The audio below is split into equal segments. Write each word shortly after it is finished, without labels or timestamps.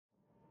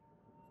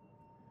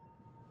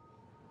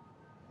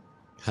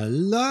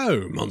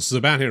Hello, monsters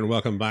about here, and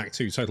welcome back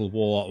to Total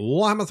War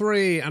Warhammer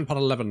 3 and part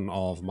 11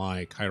 of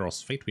my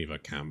Kairos Fateweaver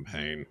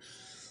campaign,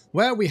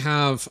 where we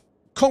have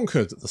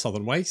conquered the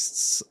Southern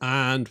Wastes,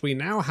 and we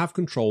now have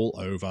control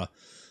over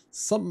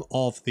some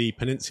of the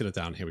peninsula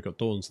down here. We've got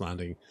Dawn's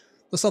Landing,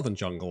 the Southern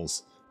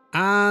Jungles,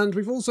 and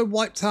we've also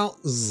wiped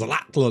out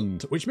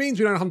Zlatland, which means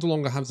we don't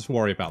longer have to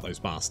worry about those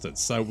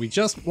bastards. So we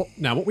just...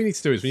 Now, what we need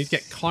to do is we need to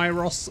get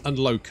Kairos and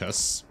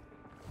Locus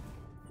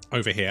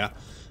over here.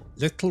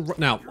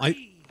 Now,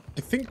 I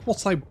think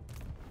what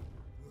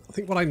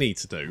I need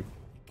to do,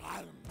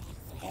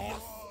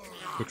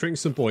 recruiting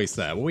some boys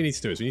there, what we need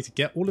to do is we need to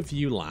get all of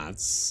you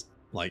lads,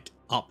 like,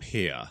 up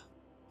here.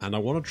 And I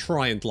want to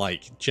try and,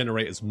 like,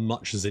 generate as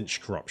much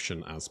Tzeentch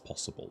corruption as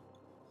possible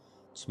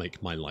to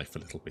make my life a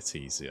little bit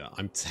easier.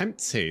 I'm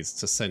tempted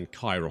to send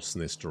Kairos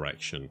in this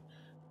direction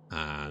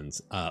and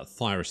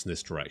Thyros in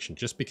this direction,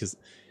 just because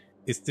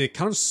they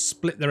kind of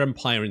split their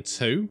empire in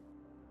two.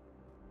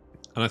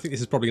 And I think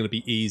this is probably going to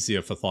be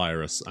easier for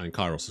Thyros, and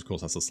Kairos, of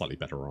course, has a slightly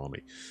better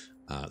army.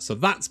 So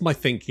that's my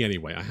thinking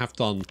anyway. I have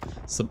done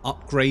some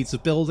upgrades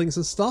of buildings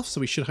and stuff, so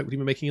we should hopefully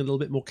be making a little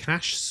bit more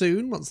cash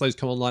soon once those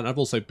come online. I've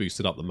also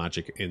boosted up the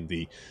magic in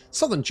the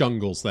southern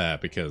jungles there,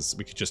 because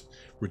we could just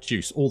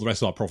reduce all the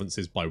rest of our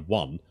provinces by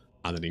 1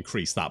 and then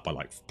increase that by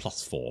like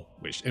 +4,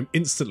 which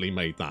instantly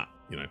made that,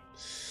 you know,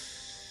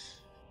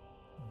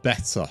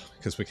 better,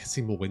 because we're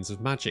getting more winds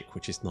of magic,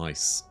 which is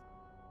nice.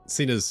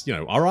 Seeing as, you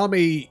know, our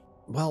army,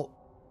 well,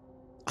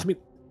 I mean,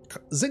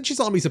 Tzeentch's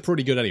armies are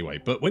pretty good anyway,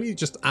 but when you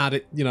just add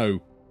it, you know,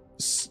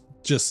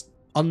 just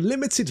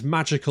unlimited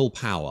magical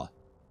power,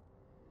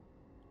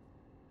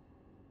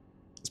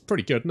 it's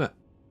pretty good, isn't it?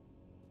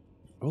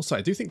 Also,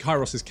 I do think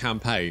Kairos'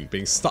 campaign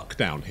being stuck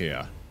down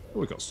here. Oh,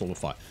 we've got Storm of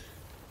Fire.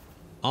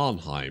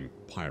 Arnheim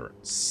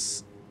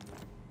Pirates.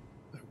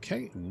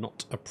 Okay,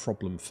 not a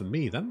problem for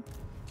me then.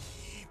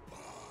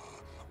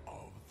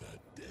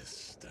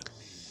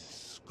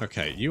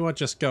 Okay, you are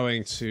just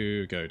going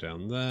to go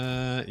down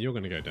there. You're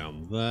going to go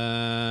down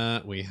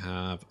there. We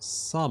have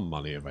some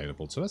money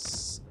available to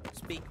us.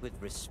 Speak with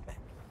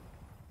respect,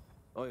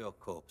 or your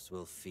corpse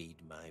will feed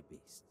my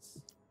beasts.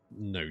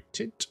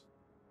 Noted.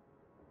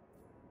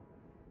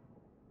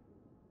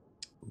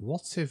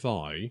 What if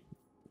I...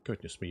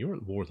 Goodness me, you're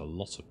at war with a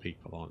lot of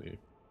people, aren't you?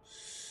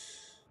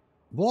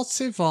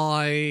 What if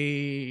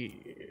I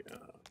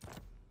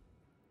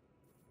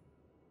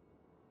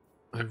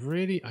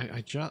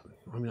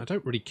mean, I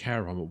don't really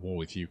care if I'm at war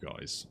with you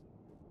guys.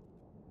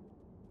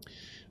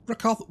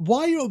 Rakarth, why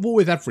are you at war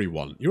with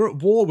everyone? You're at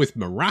war with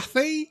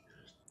Marathi,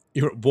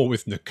 you're at war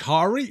with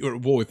Nakari, you're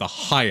at war with the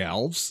High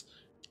Elves.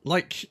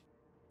 Like,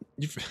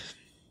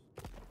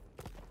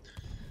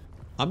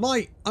 I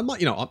might,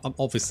 you know,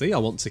 obviously I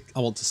want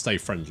to stay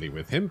friendly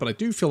with him, but I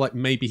do feel like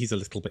maybe he's a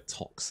little bit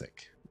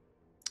toxic.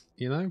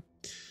 You know?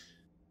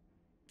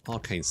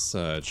 Arcane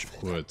Surge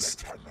would...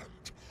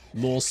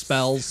 More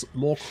spells,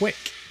 more quick.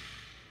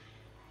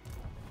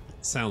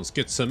 Sounds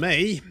good to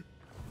me.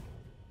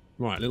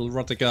 Right, little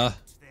Rudiger.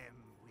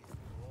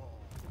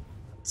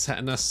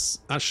 Tetanus.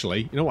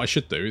 Actually, you know what I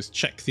should do is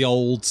check the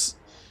old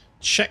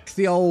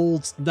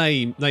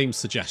name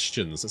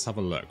suggestions. Let's have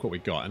a look. What we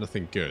got?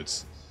 Anything good?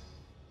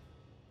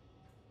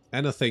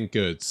 Anything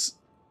good?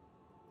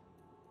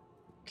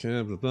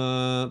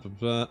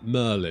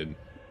 Merlin.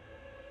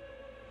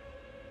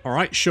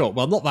 Alright, sure.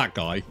 Well, not that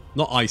guy.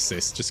 Not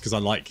Isis, just because I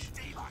like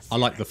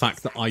the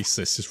fact that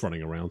Isis is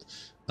running around.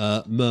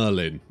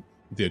 Merlin,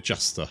 the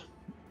Adjuster.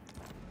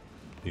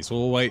 He's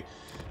always...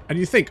 And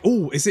you think,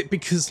 oh, is it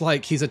because,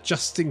 like, he's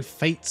adjusting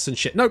fates and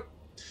shit? Nope.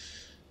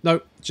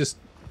 No, just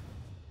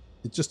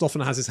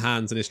often has his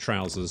hands in his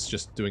trousers,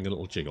 just doing a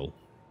little jiggle.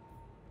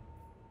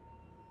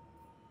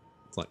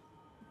 It's like,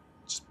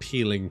 just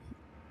peeling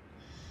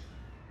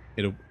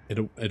it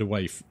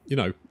away. You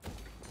know,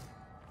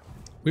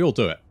 we all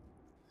do it.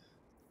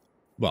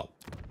 Well,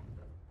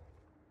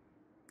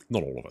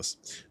 not all of us.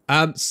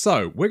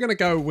 So we're going to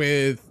go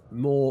with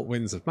more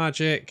Winds of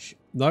Magic.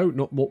 No,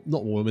 not more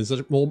Winds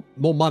of Magic.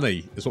 More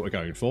money is what we're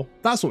going for.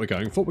 That's what we're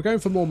going for. We're going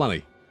for more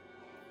money.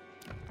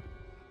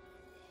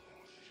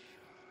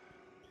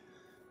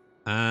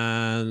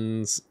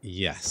 And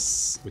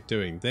yes, we're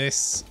doing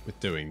this. We're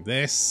doing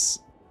this.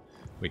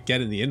 We're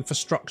getting the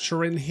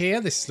infrastructure in here.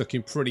 This is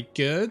looking pretty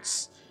good.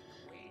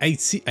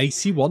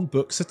 81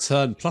 books a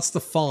turn, plus the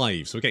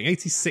 5. So we're getting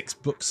 86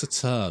 books a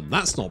turn.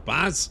 That's not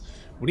bad.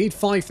 We need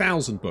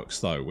 5,000 books,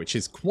 though, which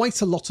is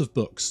quite a lot of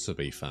books, to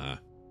be fair.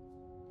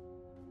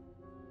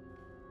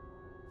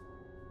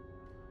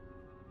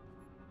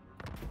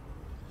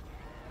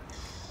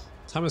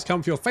 Time has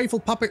come for your faithful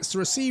puppets to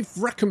receive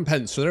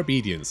recompense for their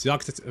obedience. The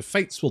Architect of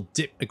Fates will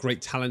dip a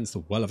great talent into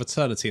the well of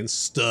eternity and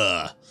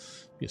stir.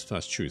 You must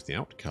first choose the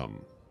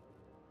outcome.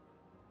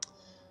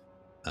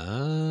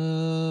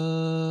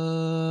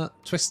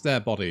 Twist their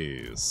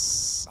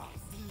bodies.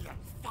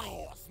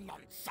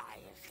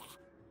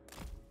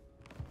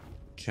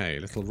 Okay,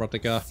 little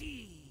Rudiger.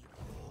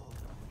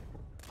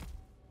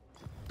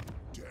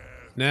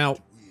 Now,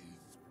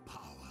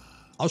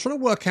 I was trying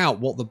to work out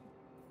what the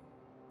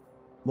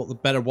what the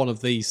better one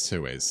of these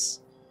two is.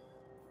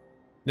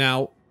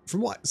 Now,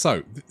 from what...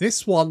 So,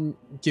 this one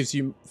gives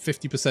you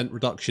 50%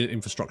 reduction in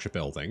infrastructure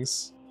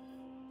buildings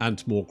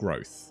and more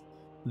growth.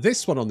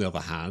 This one, on the other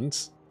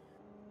hand,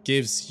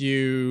 gives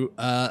you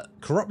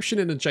corruption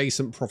in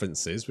adjacent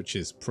provinces, which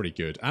is pretty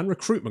good, and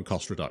recruitment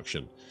cost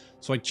reduction.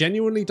 So I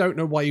genuinely don't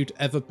know why you'd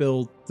ever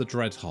build the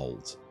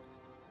Dreadhold.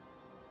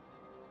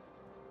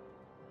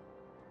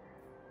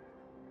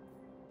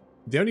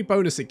 The only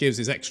bonus it gives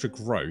is extra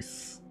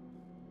growth.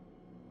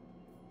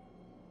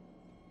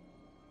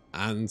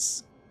 And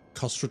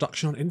cost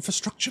reduction on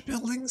infrastructure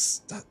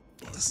buildings? That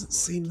doesn't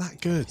seem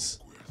that good.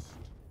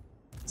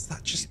 Is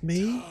that just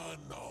me?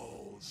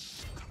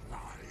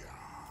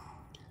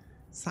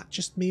 Is that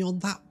just me on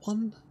that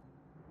one?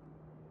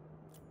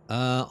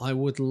 I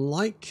would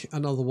like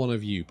another one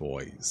of you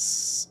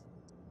boys.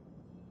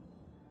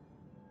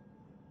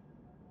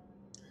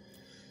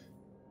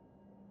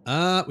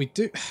 We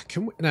do.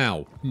 Can we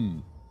now?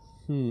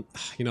 You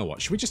know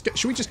what? Should we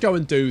just go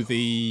and do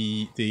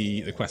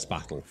the quest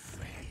battle?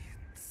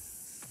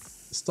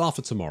 Start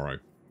for tomorrow.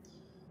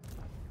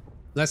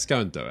 Let's go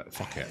and do it.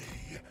 Fuck it.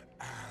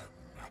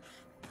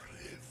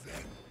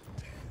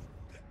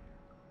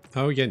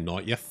 Oh, you're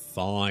not. You're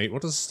fine.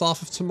 What does the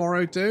Staff of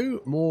Tomorrow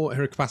do? More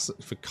hero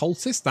capacity for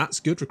cultists.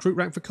 That's good. Recruit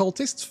rank for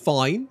cultists.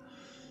 Fine.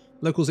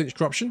 Local Tzeentch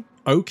corruption.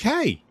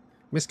 Okay.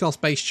 Miscast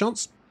base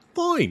chance.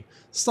 Fine.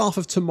 Staff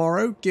of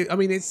Tomorrow. I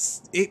mean,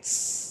 it's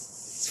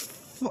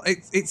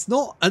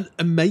not an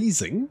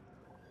amazing,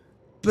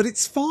 but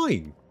it's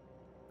fine.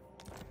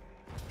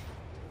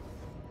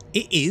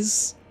 It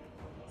is.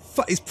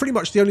 It's pretty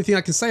much the only thing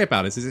I can say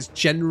about it is it's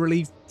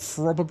generally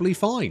probably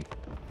fine.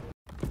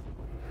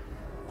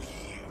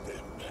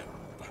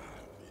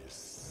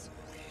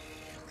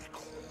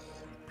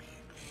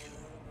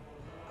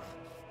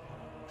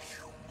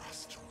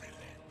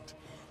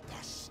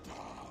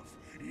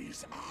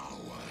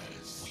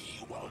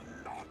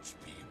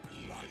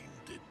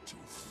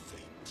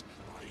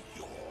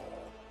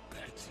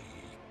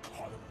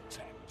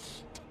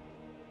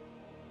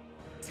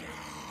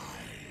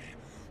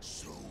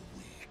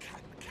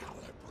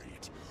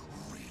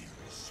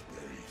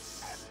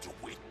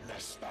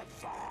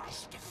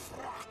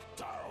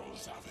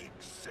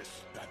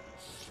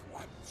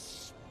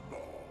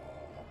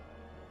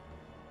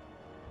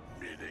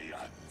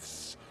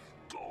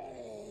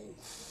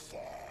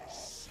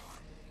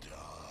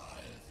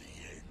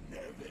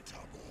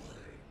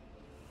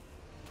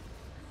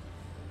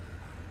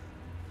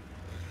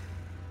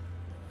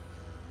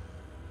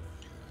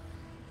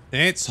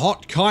 It's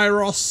hot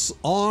Kairos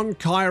on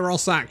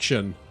Kairos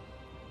action.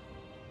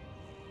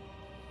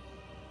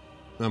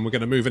 And we're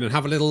going to move in and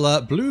have a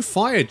little blue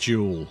fire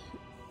duel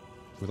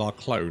with our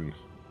clone.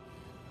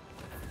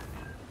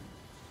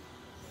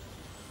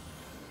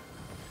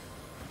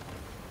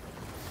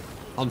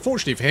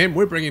 Unfortunately for him,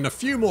 we're bringing a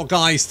few more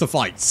guys to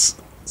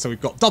fights. So we've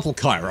got double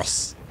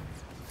Kairos.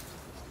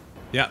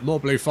 Yeah, more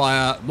blue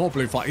fire, more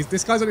blue fire.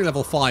 This guy's only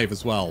level 5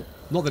 as well.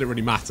 Not that it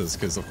really matters,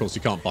 because of course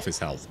you can't buff his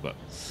health, but...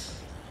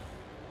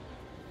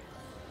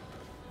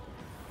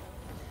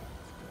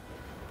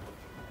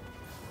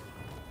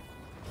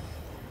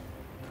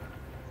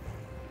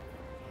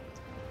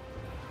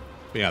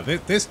 But yeah,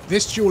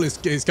 this duel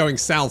is going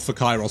south for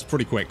Kairos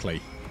pretty quickly.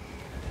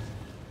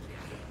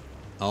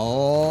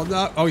 Oh,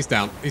 no. Oh, he's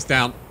down. He's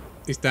down.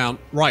 He's down.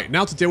 Right,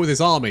 now to deal with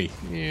his army.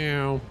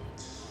 Yeah.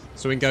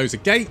 So in goes a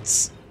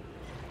gate.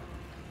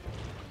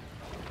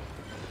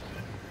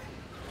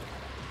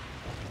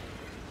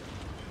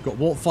 Got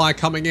Warp Fire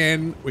coming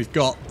in. We've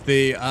got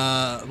the,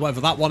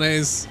 whatever that one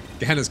is.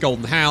 Gehenna's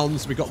Golden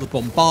Hounds. We've got the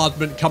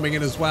Bombardment coming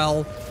in as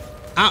well.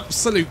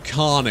 Absolute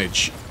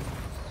carnage.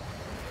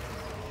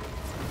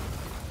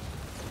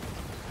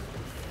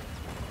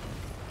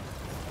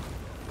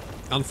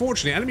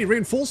 Unfortunately, enemy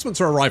reinforcements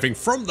are arriving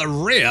from the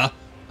rear,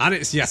 and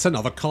it's yet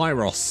another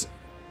Kairos.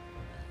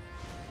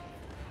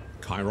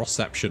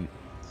 Kairosception.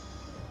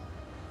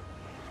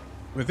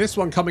 With this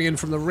one coming in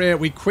from the rear,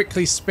 we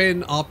quickly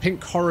spin our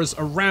pink horrors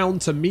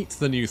around to meet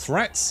the new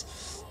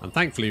threats. And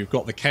thankfully, we've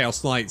got the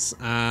Chaos Knights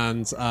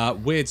and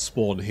Weird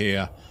Spawn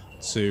here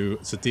to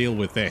deal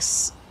with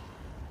this.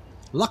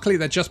 Luckily,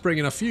 they're just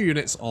bringing a few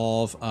units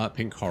of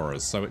pink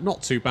horrors, so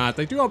not too bad.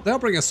 They'll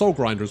bring a Soul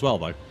Grinder as well,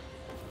 though.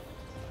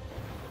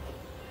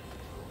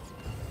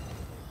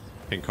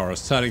 Pink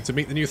Horror's turning to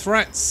meet the new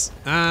threats,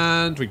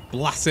 and we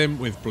blast him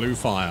with blue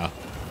fire.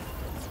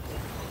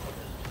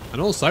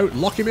 And also,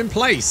 lock him in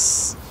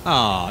place.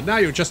 Ah, now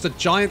you're just a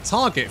giant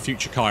target,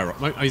 future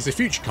Kairos. He's a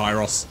future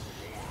Kairos,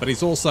 but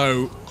he's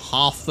also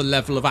half the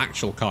level of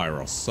actual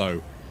Kairos,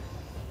 so...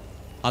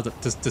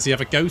 Does he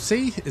have a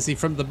goatee? Is he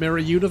from the Mirror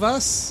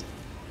Universe?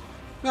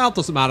 Well, it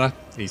doesn't matter.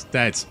 He's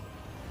dead.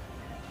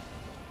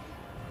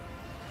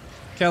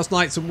 Chaos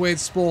Knights and Weird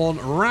Spawn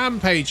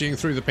rampaging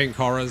through the pink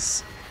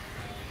horrors.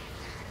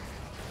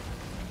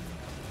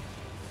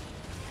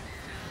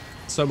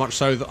 So much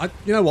so that,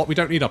 you know what, we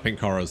don't need our pink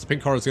horrors. The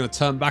pink horrors are going to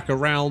turn back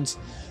around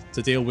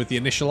to deal with the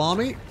initial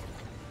army.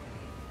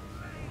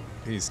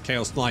 These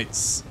Chaos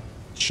Knights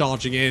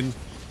charging in.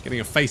 Getting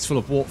a face full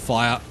of warp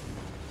fire.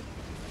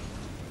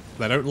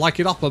 They don't like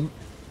it up them.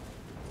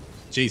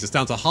 Jesus,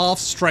 down to half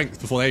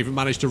strength before they even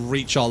manage to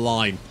reach our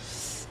line.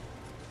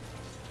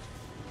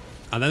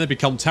 And then they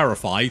become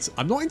terrified.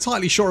 I'm not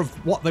entirely sure of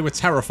what they were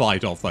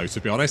terrified of, though,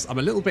 to be honest. I'm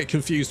a little bit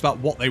confused about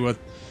what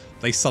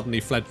they suddenly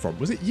fled from.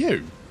 Was it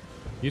you?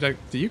 You don't...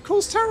 Do you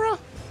cause terror?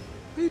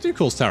 You do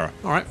cause terror.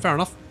 Alright, fair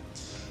enough.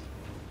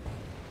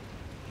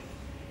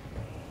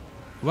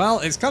 Well,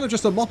 it's kind of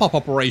just a mop-up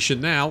operation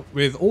now,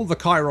 with all the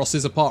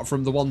Kairoses apart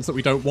from the ones that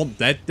we don't want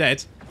dead.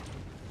 The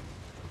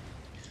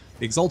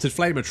Exalted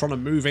Flamer trying to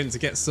move in to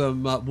get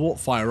some warp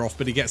fire off,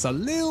 but he gets a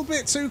little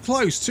bit too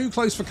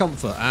close for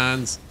comfort,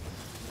 and...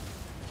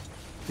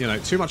 You know,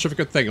 too much of a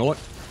good thing. Ooh,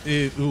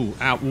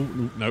 ow,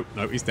 ooh,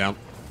 no, he's down.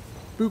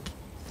 Boop.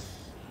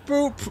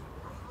 Boop.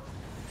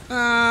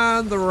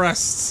 And the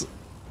rest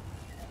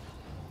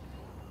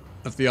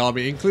of the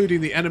army,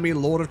 including the enemy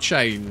Lord of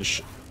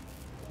Change,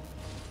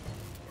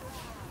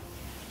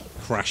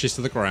 crashes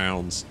to the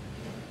ground.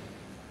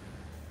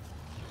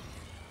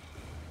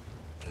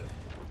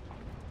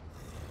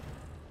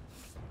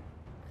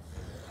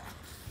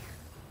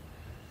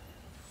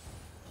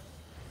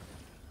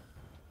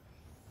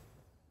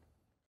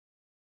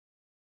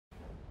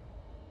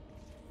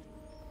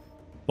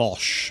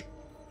 Bosh.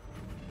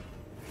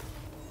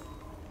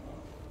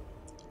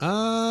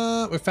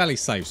 We're fairly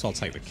safe, so I'll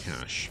take the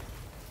cash.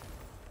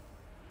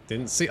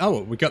 Didn't see...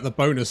 Oh, we got the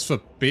bonus for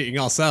beating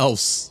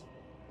ourselves.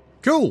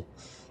 Cool.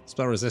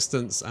 Spell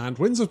resistance and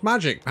Winds of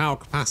Magic, power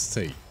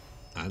capacity.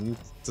 And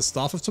the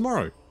Staff of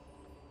Tomorrow.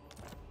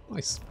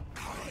 Nice.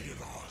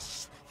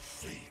 Kairos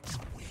Fateweaver.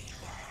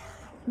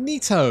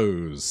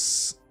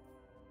 Neatos.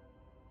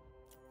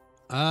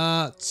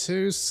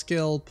 2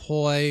 skill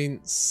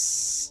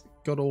points.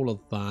 Got all of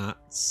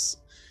that.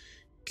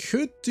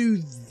 Could do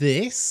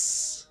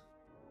this.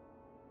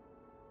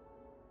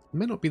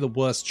 May not be the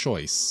worst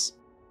choice.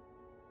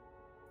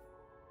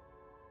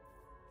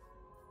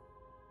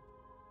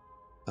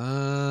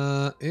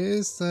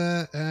 Is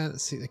there...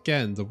 let's see,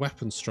 again, the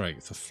weapon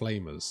strength for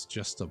flamers.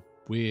 Just a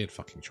weird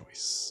fucking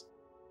choice.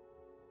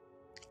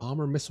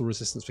 Armor and missile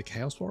resistance for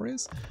Chaos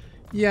Warriors?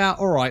 Yeah,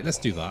 alright, let's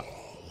do that.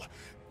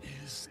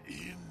 Is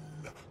in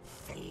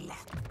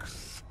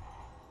flux.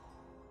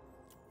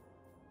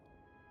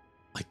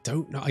 I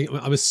don't know.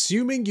 I'm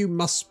assuming you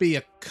must be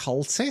a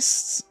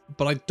cultist,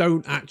 but I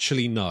don't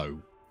actually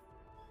know.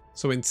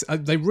 So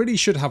they really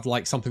should have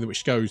like something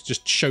which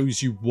just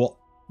shows you what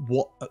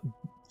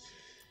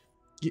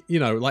you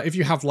know, like if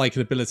you have like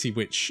an ability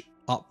which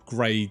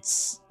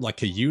upgrades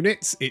like a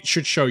unit, it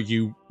should show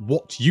you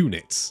what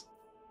unit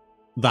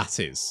that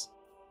is.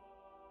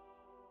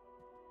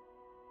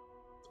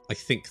 I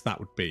think that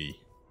would be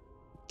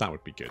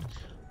good.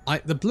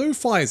 The blue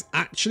fire is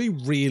actually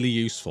really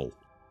useful.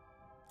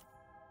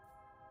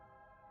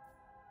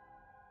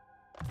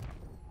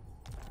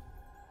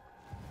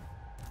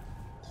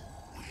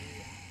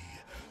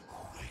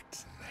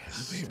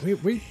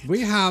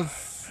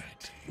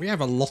 We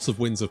have a lot of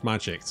Winds of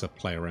Magic to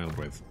play around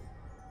with.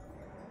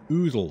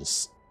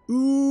 Oodles.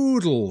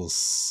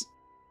 Oodles.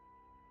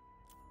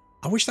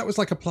 I wish that was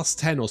like a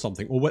 +10 or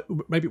something. Or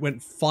maybe it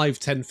went 5,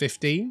 10,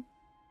 15.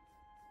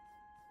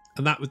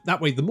 And that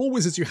way, the more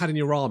wizards you had in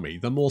your army,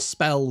 the more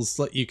spells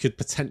that you could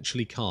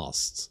potentially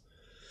cast.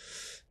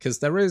 Because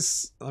there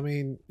is, I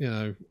mean, you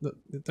know,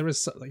 there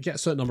is, you get a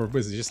certain number of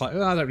wizards, you're just like,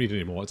 oh, I don't need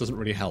any more. It doesn't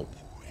really help.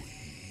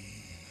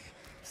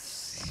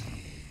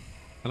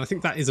 And I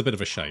think that is a bit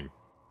of a shame.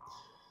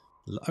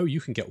 Oh,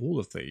 you can get all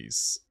of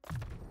these.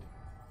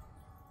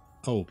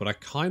 Oh, but I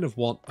kind of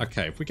want...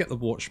 Okay, if we get the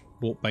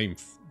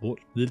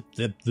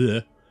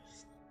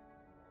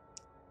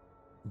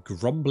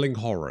Grumbling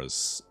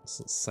Horrors.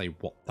 So let's say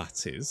what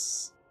that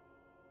is.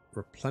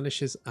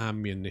 Replenishes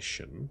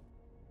ammunition.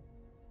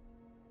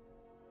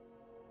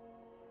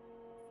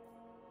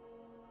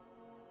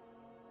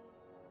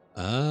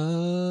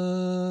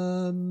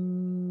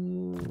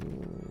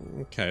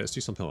 Okay, let's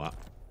do something like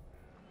that.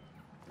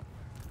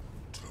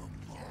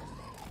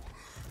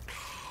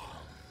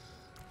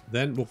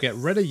 Then we'll get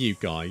rid of you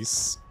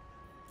guys.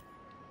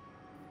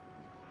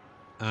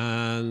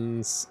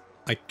 And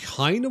I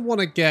kind of want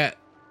to get...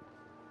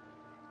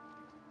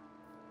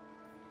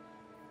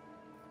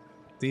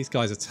 These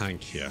guys are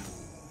tankier.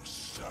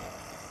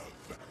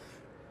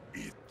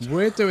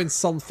 We're doing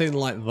something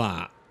like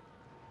that.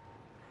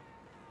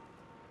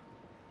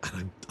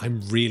 And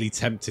I'm really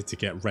tempted to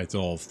get rid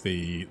of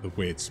the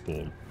weird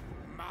spawn.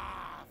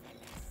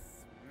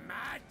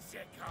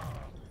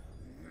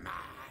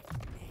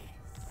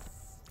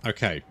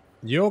 Okay,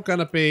 you're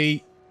gonna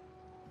be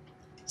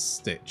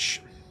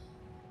Stitch.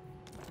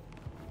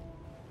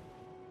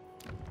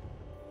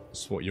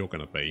 That's what you're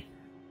gonna be.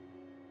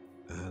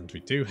 And we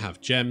do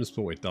have gems,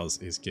 but what it does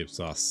is gives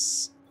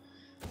us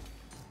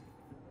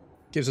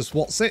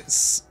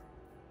whatsits.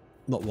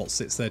 Not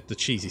whatsits, they're the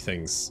cheesy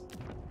things.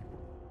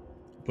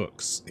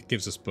 Books. It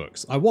gives us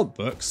books. I want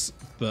books,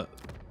 but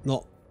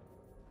not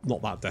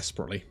that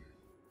desperately.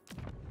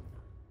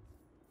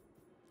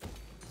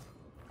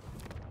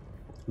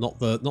 Not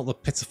the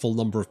pitiful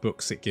number of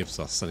books it gives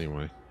us,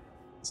 anyway.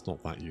 It's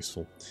not that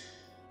useful.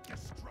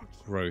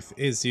 Growth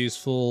is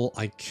useful.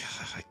 I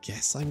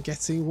guess I'm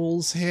getting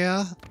walls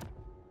here.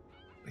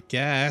 I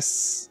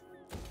guess.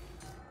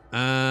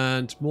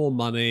 And more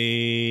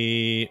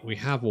money. We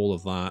have all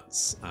of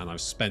that. And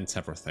I've spent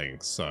everything.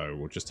 So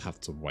we'll just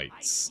have to wait.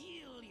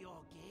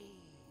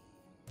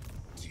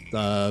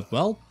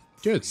 Well,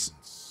 good.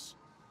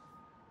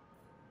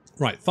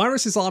 Right,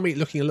 Virus's army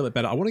looking a little bit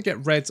better. I want to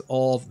get rid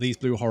of these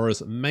blue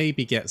horrors.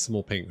 Maybe get some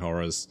more pink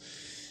horrors.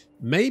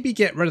 Maybe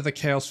get rid of the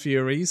Chaos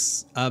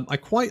Furies. I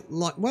quite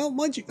like... Well,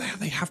 mind you,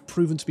 they have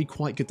proven to be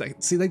quite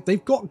good. See,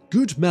 they've got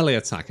good melee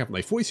attack, haven't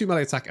they? 42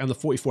 melee attack and the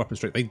 44 weapon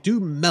strength. They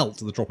do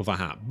melt at the drop of a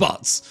hat,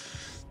 but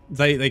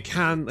they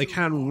can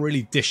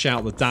really dish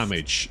out the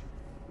damage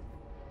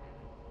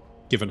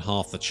given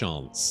half the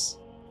chance.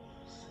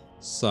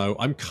 So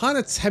I'm kind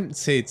of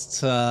tempted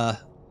to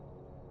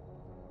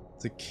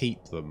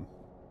keep them.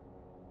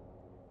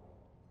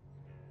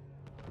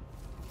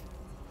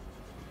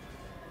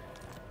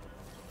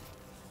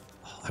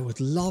 I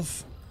would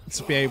love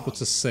to be able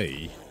to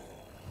see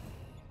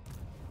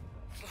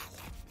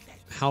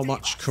how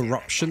much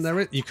corruption there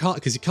is. You can't,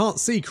 because you can't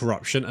see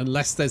corruption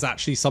unless there's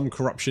actually some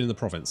corruption in the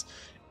province.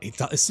 It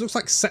looks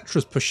like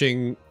Cetra's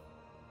pushing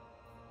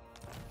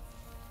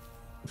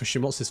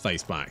what's his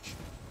face back?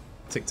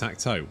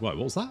 Tic-tac-toe. Wait, what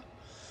was that?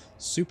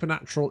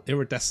 Supernatural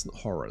iridescent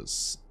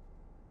horrors.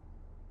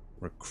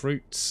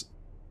 Recruit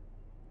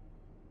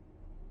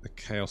a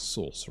Chaos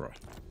Sorcerer.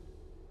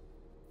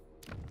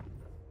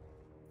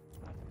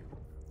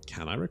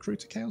 Can I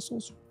recruit a Chaos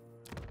Sorcerer?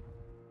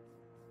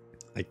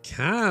 I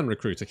can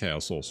recruit a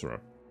Chaos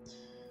Sorcerer.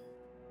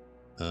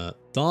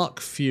 Dark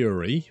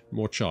Fury,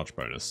 more charge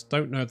bonus.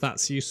 Don't know if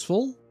that's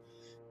useful.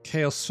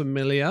 Chaos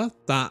Familiar,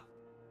 that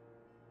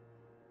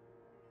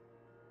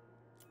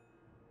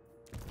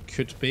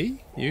could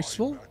be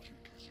useful.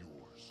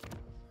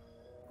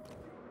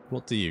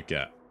 What do you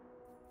get?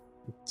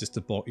 Just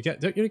a ball. You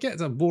get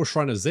a War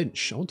Shrine of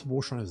Tzeentch. I want a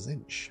War Shrine of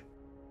Tzeentch.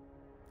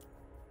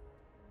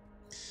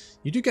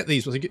 You do get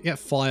these, but you get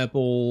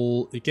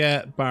Fireball, you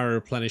get Barrier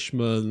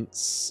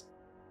Replenishments,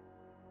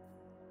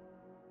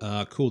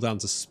 cooldown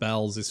to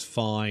spells is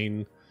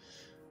fine.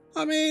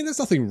 I mean, there's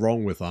nothing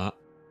wrong with that.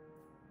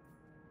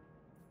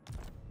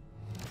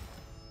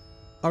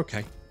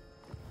 Okay.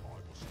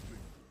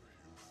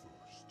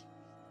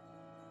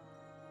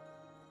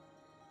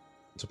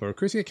 So by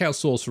recruiting a Chaos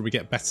Sorcerer, we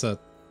get better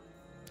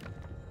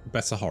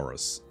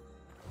horrors.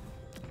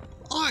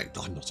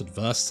 I'm not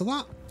adverse to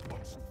that.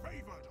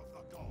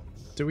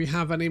 Do we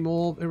have any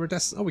more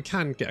iridescent? Oh, we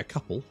can get a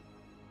couple.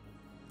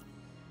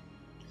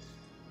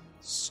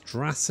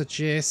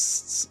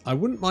 Strategists. I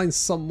wouldn't mind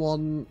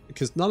someone,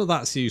 because none of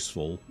that's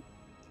useful.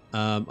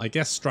 I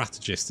guess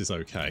Strategist is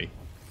okay.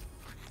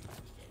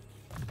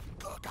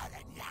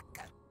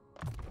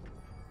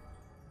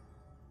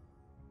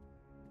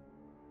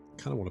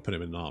 Kind of want to put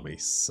him in an army,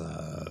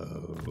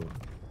 so...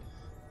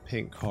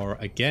 Pink Horror.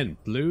 Again,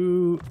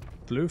 blue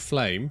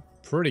flame.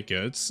 Pretty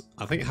good.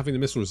 I think having the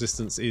missile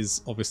resistance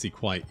is obviously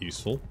quite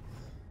useful.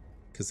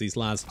 Because these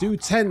lads do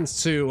tend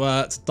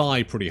to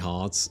die pretty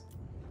hard.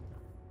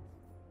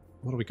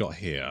 What do we got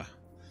here?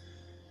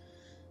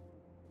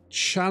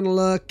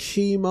 Channeler,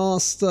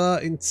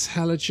 Keymaster,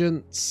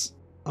 Intelligence.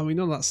 I mean,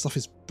 none of that stuff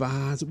is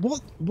bad.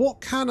 What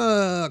can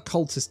a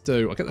cultist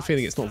do? I get the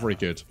feeling it's not very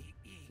good.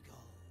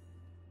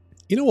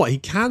 You know what? He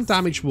can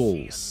damage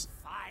walls.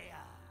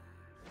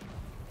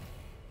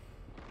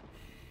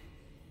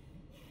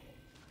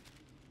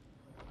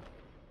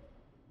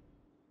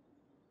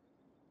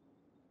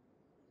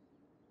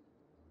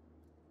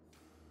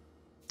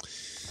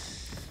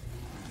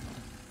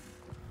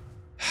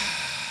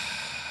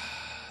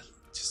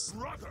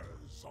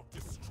 Brothers of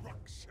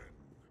destruction.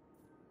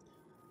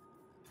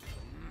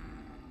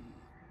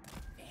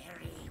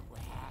 Very well.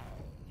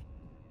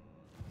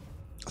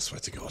 I swear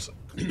to God.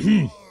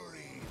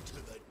 Glory to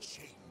the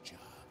changer.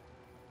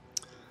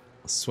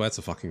 I swear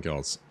to fucking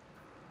God.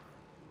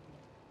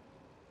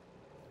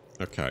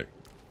 Okay.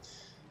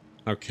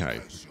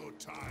 Okay. As your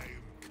time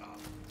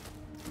comes,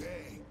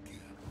 beg.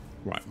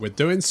 Right, we're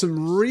doing some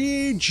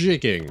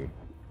rejigging.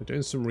 We're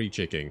doing some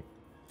rejigging.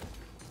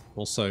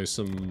 Also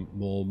some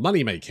more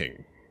money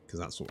making, because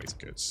that's always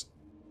good.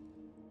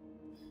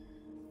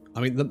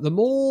 I mean, the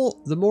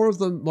more of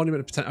the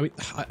monument potential. I mean,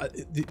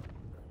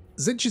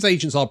 Tzeentch's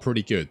agents are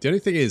pretty good. The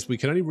only thing is, we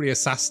can only really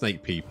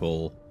assassinate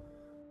people.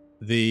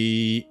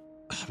 We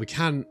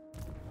can.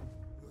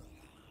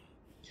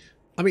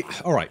 I mean,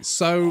 all right.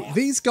 So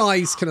these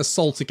guys can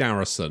assault a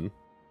garrison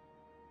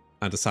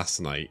and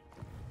assassinate.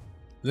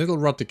 Little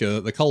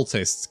Rudiger, the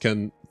cultists,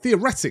 can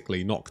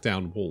theoretically knock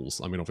down walls.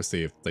 I mean,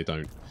 obviously, if they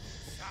don't.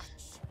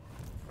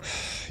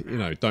 You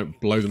know, don't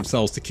blow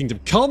themselves to Kingdom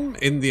Come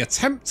in the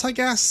attempt, I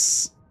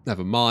guess.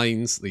 Never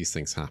mind, these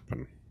things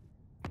happen.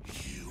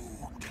 You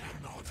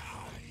cannot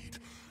hide.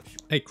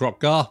 Hey,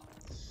 Kropgar.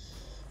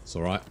 It's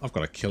alright, I've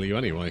got to kill you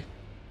anyway.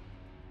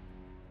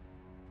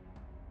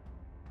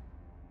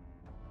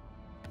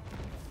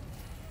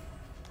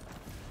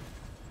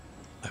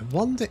 I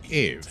wonder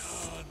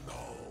if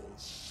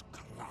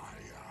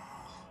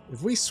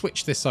we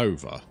switch this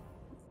over.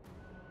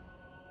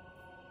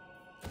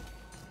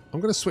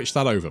 I'm going to switch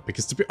that over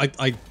because to be,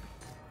 I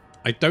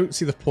don't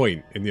see the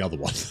point in the other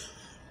one.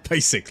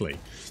 Basically,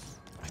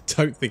 I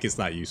don't think it's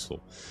that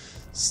useful.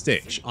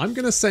 Stitch, I'm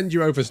going to send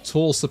you over to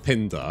Tor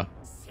Sapinda.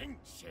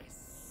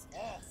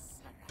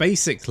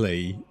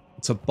 Basically,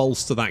 to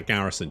bolster that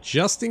garrison,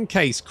 just in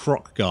case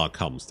Kroq-Gar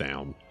comes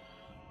down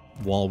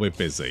while we're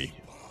busy.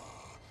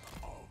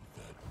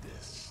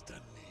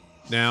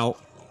 Now,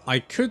 I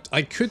could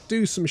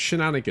do some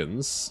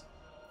shenanigans,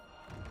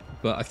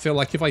 but I feel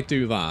like if I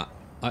do that,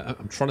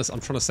 I'm trying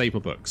to save my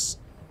books.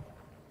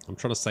 I'm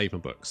trying to save my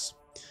books.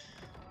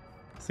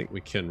 I think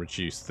we can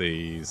reduce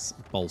these,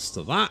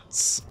 bolster that.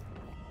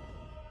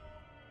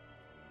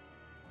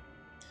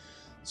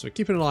 So we're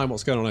keeping an eye on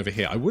what's going on over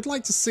here. I would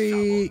like to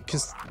see,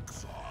 because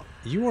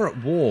you are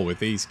at war with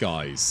these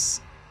guys.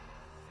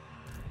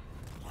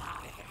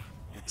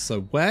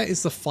 So where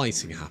is the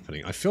fighting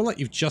happening? I feel like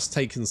you've just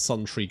taken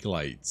Suntree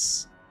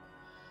Glades.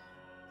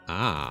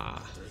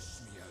 Ah.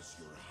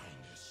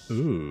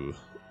 Ooh.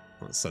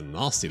 That's a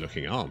nasty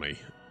looking army.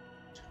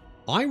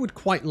 I would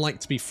quite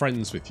like to be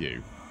friends with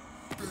you.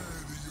 Barely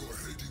you're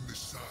heading the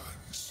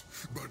sands,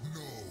 but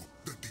know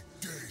that the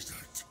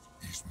desert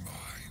is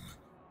mine.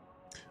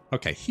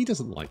 Okay, he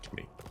doesn't like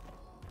me.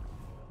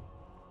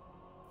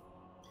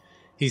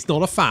 He's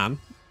not a fan,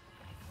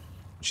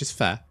 which is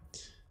fair.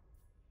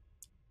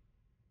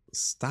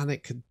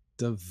 Static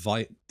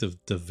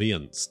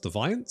Deviance?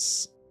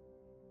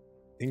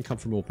 Income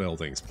from all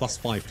buildings, plus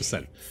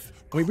 5%.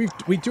 I mean,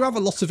 we do have a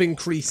lot of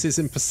increases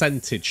in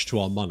percentage to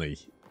our money.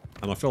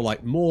 And I feel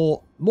like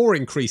more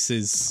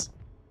increases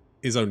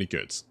is only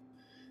good.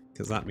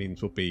 Because that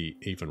means we'll be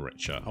even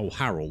richer. Oh,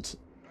 Harold.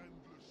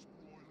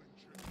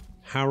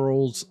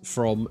 Harold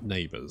from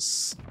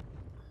Neighbours.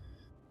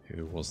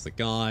 Who was the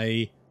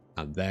guy?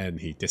 And then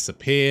he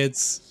disappeared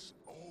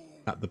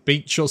at the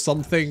beach or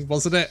something,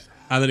 wasn't it?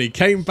 And then he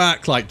came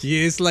back like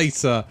years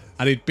later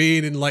and he'd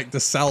been in like the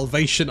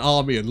Salvation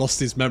Army and lost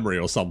his memory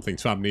or something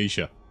to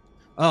amnesia.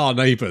 Oh,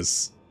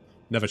 Neighbours.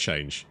 Never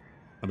change.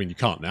 I mean, you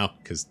can't now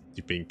because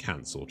you've been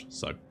cancelled,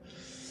 so.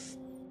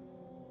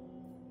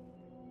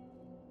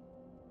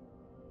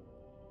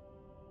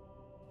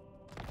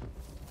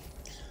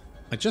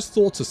 I just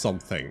thought of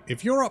something.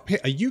 If you're up here,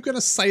 are you going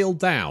to sail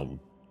down?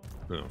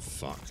 Oh,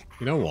 fuck.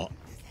 You know what?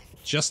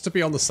 Just to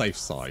be on the safe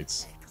side.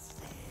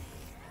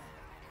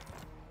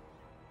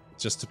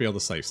 Just to be on the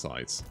safe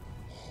side.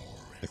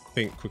 I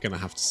think we're going to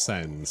have to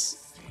send...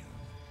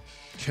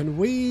 Can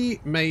we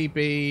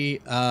maybe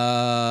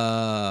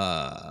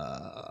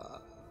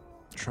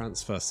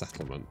transfer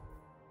settlement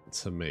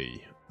to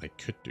me? I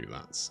could do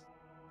that.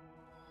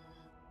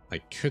 I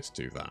could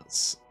do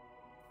that.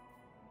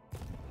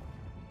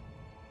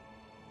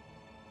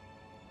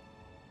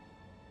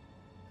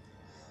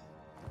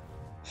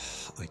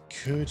 I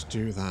could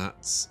do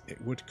that.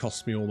 It would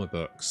cost me all my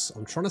books.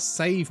 I'm trying to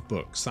save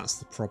books. That's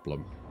the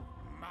problem.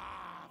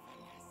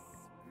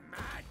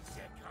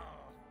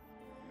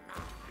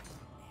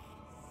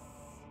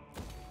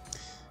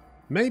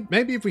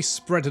 Maybe if we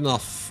spread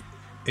enough...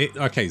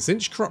 Okay,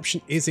 Tzeentch corruption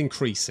is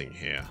increasing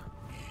here.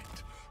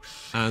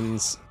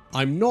 And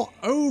I'm not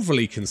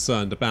overly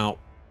concerned about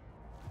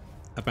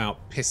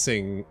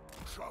pissing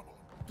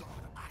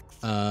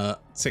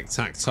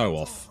Tic-Tac-Toe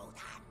off.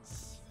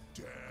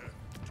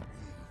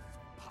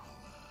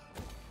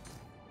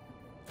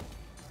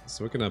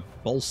 So we're going to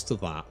bolster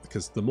that,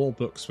 because the more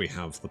books we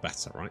have, the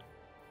better, right?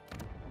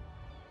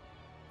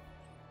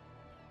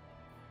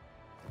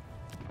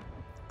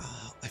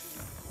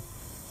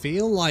 I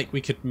feel like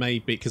we could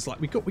maybe, because like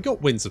we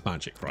got Winds of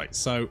Magic, right?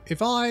 So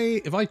if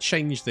I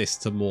change this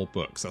to more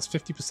books, that's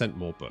 50%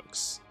 more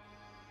books.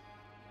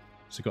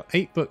 So we've got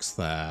 8 books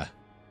there.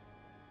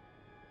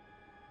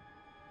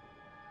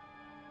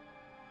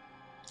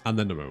 And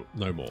then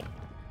no more.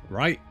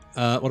 Right?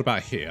 What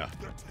about here?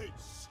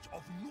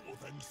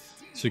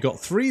 So we got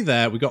 3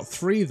 there, we got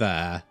 3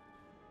 there,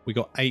 we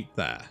got 8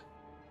 there.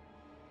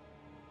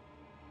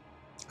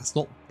 That's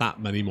not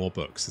that many more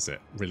books, is it?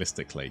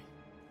 Realistically.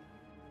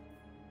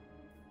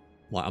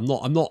 Like I'm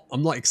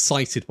not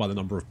excited by the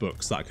number of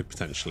books that could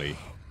potentially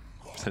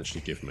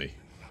give me.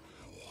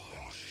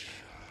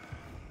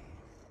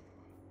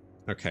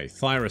 Okay,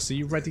 Thyrus, are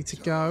you ready to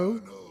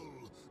go?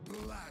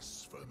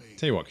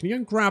 Tell you what, can you go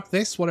and grab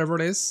this, whatever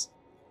it is?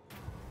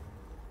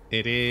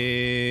 It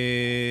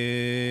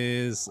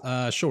is...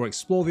 sure,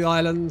 explore the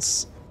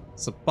islands.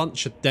 It's a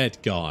bunch of dead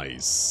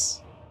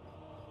guys.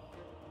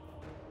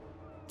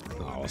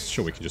 Oh, I'm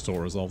sure we can just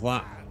auto-resolve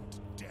that.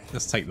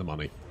 Let's take the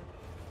money.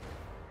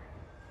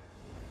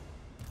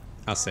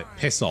 That's it.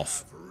 Piss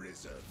off.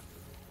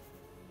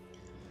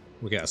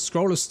 We get a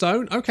scroll of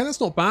stone. Okay, that's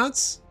not bad.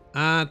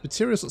 And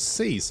materials at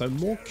sea, so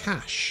more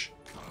cash.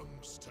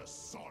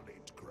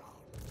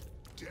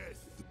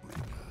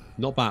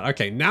 Not bad.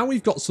 Okay, now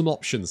we've got some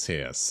options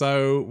here.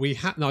 So we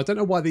have... Now, I don't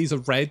know why these are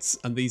reds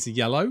and these are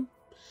yellow.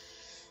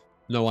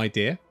 No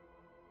idea.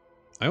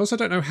 I also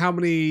don't know how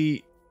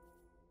many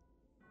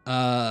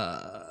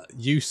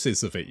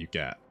uses of it you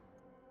get.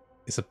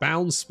 It's a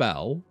bound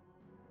spell.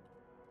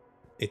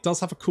 It does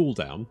have a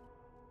cooldown.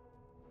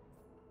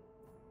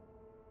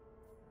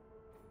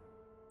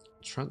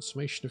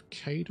 Transformation of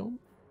Kadon?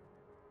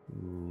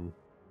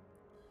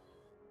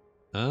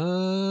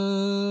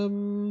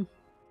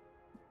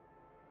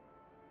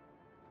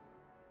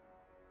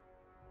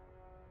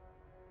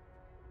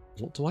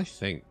 What do I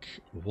think?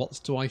 What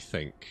do I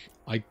think?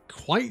 I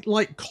quite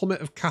like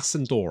Comet of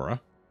Cassandora.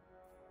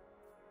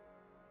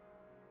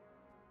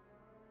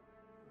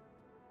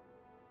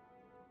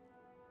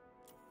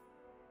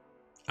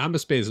 Amber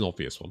Spear is an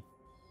obvious one.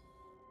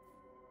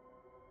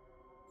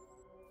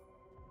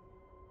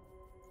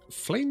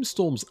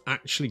 Flamestorm's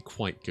actually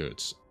quite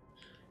good.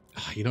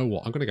 You know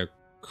what? I'm going to go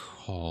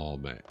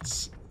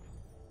Comet.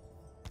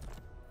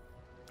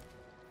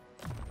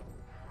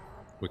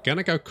 We're going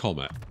to go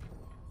Comet.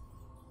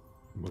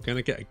 We're going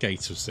to get a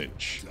Gate of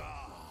Tzeentch.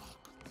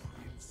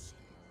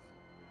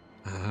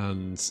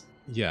 And,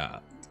 yeah,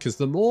 because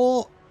the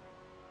more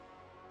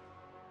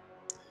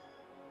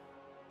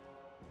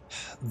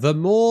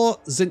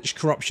Tzeentch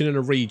corruption in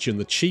a region,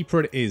 the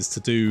cheaper it is to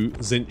do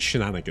Tzeentch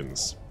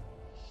shenanigans.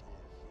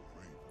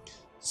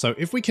 So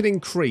if we can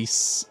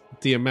increase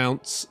the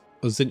amount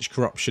of Tzeentch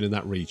corruption in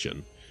that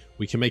region,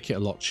 we can make it a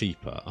lot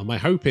cheaper. And my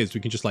hope is we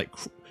can just, like,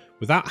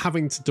 without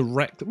having to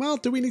direct... Well,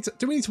 do we need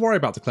to worry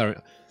about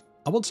declaring...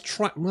 I want to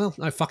try... Well,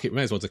 no, fuck it. We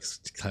may as well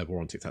declare war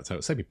on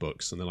Tic-Tac-Toe. Save me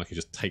books, and then I can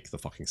just take the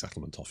fucking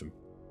settlement off him.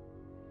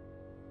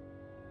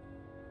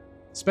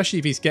 Especially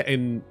if he's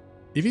getting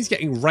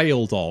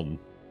railed on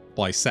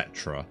by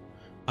Cetra.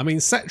 I mean,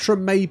 Cetra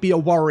may be a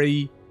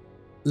worry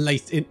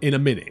late in a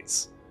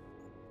minute.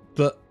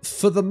 But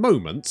for the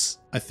moment,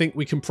 I think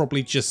we can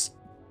probably just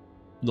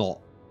not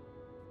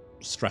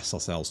stress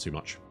ourselves too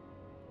much.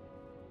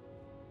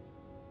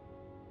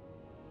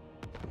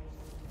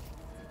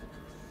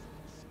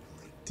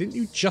 Didn't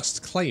you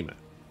just claim it?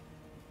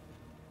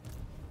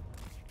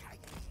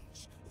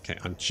 Okay,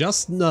 I'm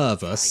just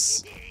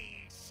nervous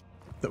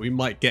that we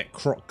might get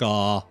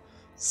Krokgar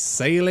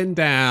sailing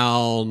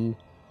down,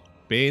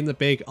 being the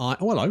big eye.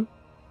 Oh, hello.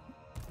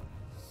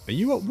 Are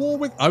you at war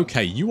with...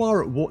 Okay, you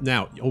are at war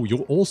now. Oh,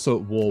 you're also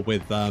at war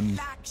with...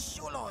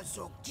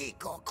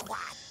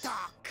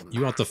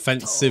 You are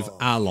defensive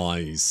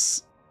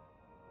allies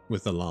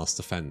with the last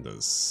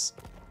defenders.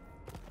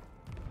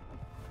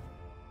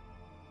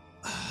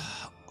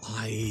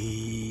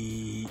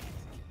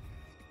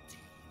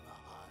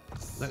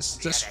 Let's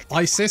just...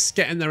 ISIS,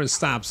 get in there and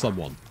stab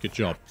someone. Good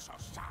job.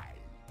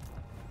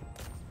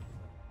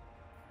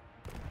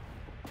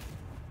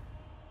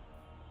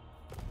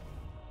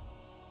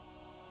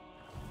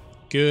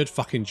 Good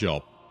fucking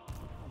job.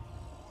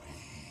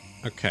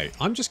 Okay,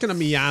 I'm just going to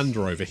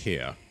meander over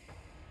here.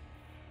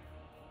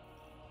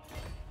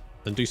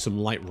 And do some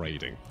light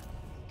raiding.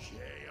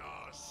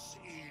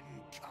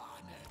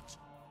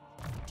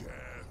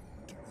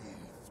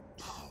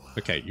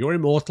 Okay, you're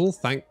immortal,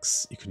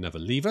 thanks. You can never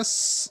leave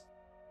us.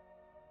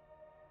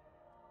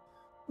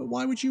 But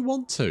why would you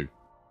want to?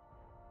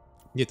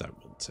 You don't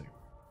want to.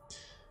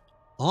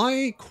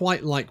 I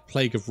quite like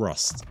Plague of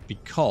Rust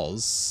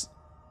because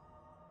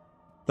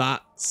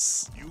that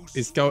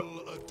is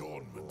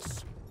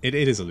it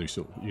is a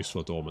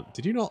useful adornment.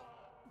 Did you not?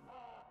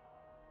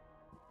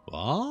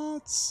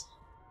 What?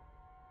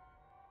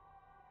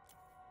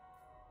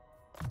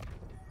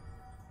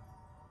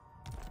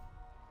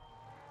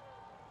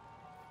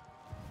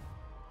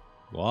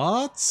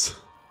 What?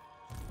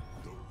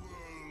 The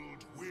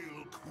world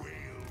will quail.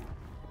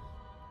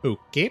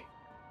 Okay.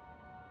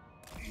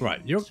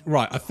 Right, you're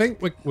right. I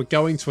think we're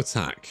going to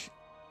attack.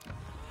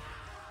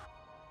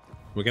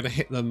 We're going to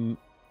hit them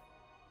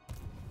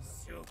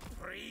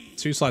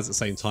two sides at the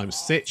same time.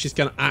 Stitch is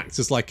going to act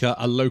as like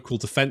a local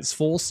defense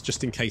force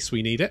just in case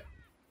we need it.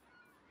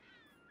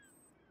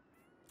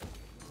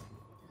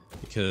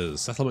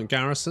 Because settlement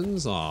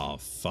garrisons are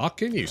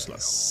fucking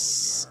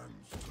useless.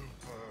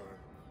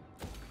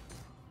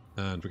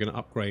 And we're going to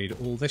upgrade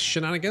all this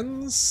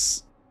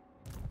shenanigans.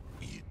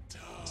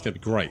 It's going to be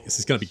great. This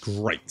is going to be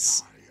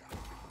great.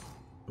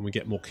 And we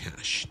get more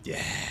cash.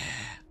 Yeah.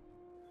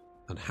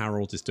 And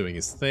Harold is doing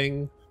his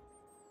thing.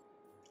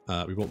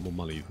 We want more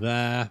money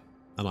there.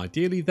 And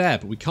ideally there,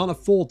 but we can't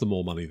afford the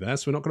more money there,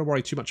 so we're not going to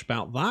worry too much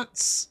about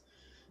that.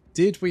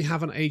 Did we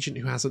have an agent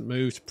who hasn't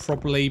moved?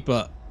 Probably,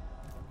 but...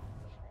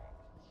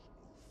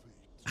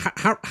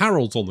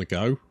 Harold's on the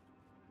go.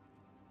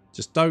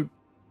 Just don't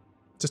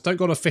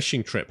go on a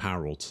fishing trip,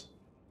 Harold.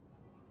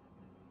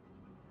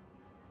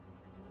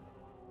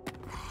 I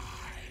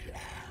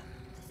am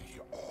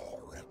the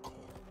Oracle.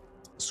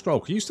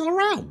 Scroll, are you still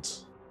around?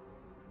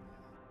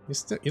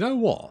 You know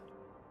what?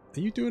 Are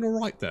you doing all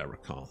right there,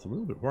 Rakarth? I'm a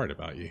little bit worried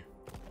about you.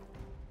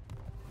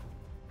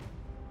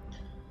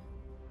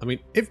 I mean,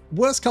 if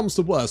worst comes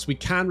to worst, we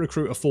can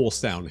recruit a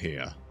force down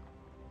here.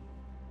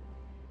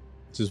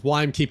 Which is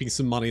why I'm keeping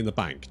some money in the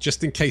bank,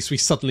 just in case we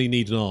suddenly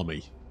need an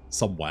army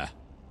somewhere.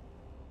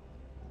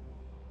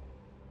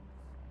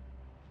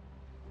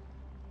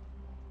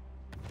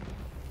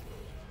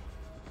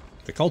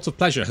 The cult of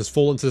pleasure has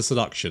fallen to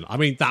seduction. I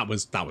mean, that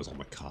was on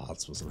the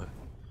cards, wasn't it?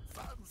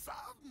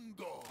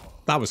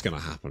 That was going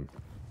to happen.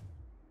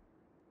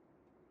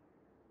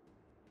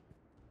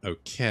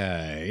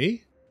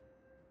 Okay.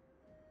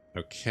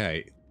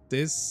 Okay.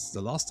 The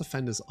last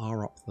defenders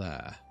are up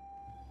there.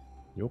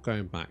 You're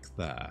going back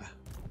there.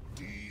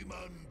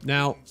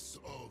 Now,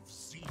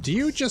 do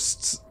you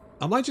just...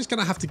 Am I just going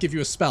to have to give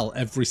you a spell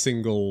every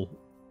single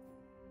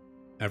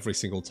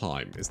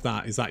time? Is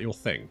that your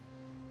thing?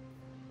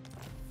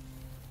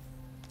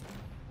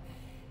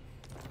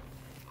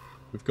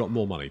 We've got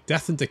more money.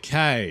 Death and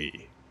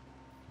decay.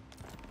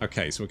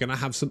 Okay, so we're going to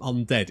have some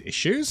undead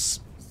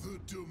issues.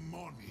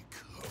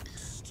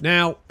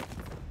 Now,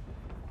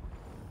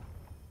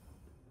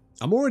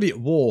 I'm already at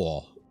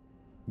war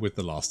with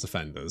the last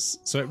defenders,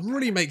 so it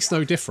really makes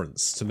no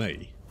difference to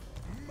me.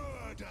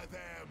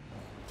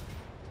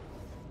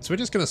 So we're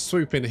just going to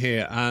swoop in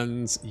here,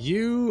 and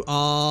you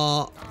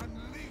are...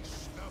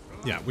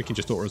 Yeah, we can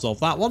just auto-resolve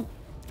that one.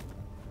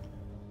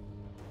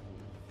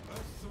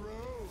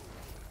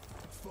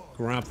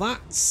 Grab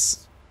that.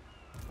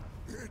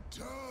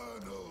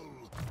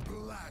 Eternal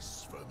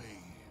blasphemy.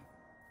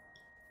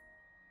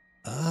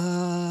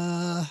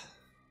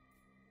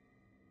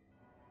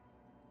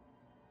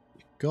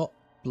 You've got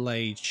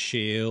blade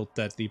shield,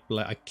 deadly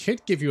blade. I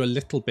could give you a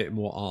little bit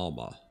more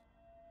armor.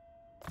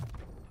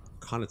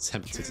 Kind of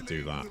tempted to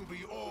do that.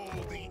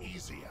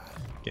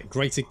 Get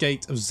Greater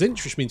Gate of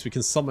Tzeentch, which means we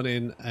can summon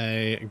in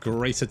a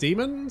Greater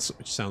Demons,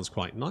 which sounds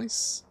quite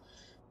nice.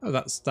 Oh,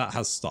 that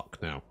has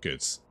stuck now.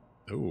 Good.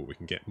 Oh, we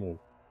can get more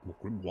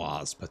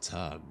grimoires per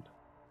turn.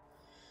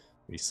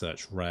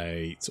 Research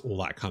rate, all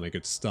that kind of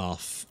good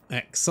stuff.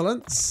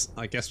 Excellent.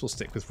 I guess we'll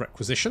stick with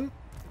Requisition.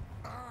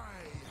 I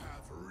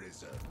have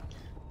risen.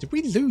 Did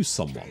we lose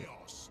someone?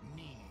 Chaos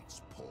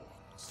needs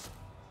pawns.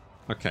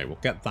 Okay, we'll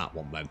get that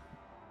one then.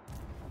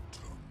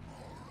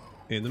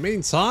 In the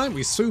meantime,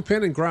 we swoop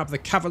in and grab the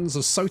Caverns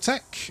of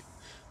Sotek.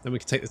 Then we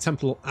can take the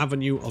Temple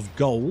Avenue of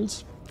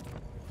Gold.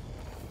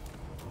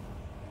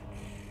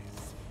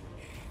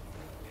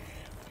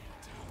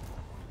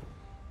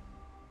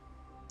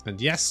 And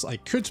yes, I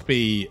could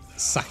be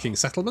sacking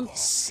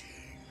settlements.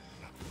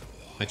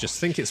 I just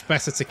think it's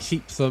better to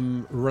keep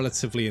them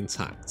relatively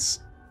intact.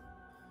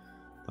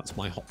 That's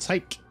my hot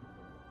take.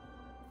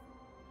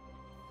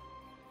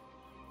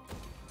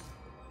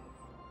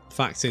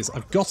 Fact is,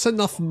 I've got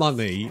enough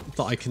money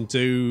that I can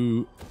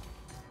do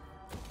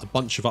a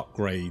bunch of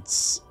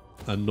upgrades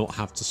and not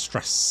have to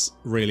stress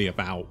really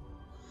about...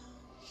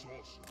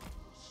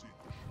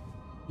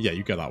 Yeah,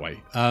 you go that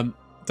way. Don't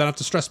have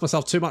to stress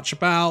myself too much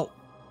about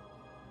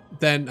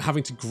then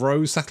having to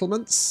grow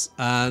settlements,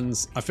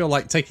 and I feel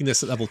like taking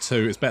this at level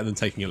 2 is better than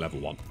taking it at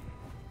level 1.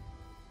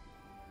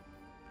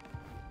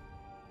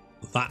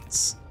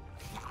 That's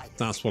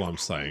what I'm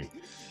saying.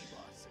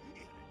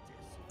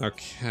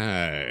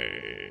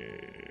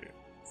 Okay.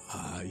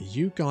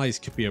 You guys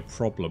could be a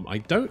problem. I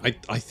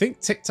think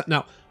Tic-Tac...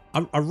 Now,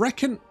 I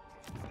reckon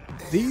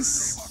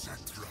these...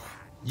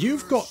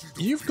 You've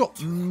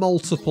got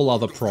multiple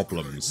other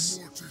problems.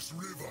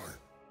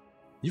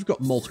 You've got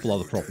multiple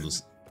other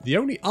problems. The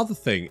only other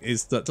thing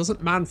is that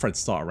doesn't Manfred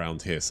start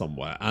around here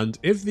somewhere? And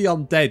if the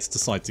undead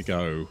decide to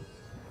go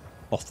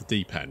off the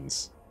deep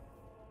end,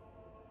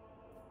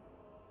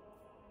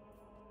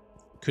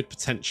 could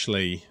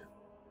potentially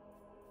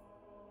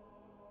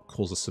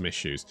cause us some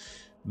issues.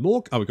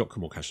 More. Oh, we got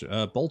more cash.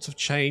 Bolt of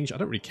Change. I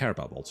don't really care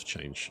about Bolt of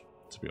Change,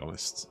 to be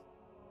honest.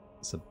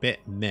 It's a bit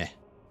meh.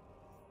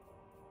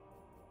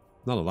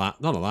 None of that.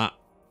 None of that.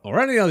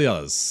 Or any of the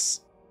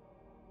others.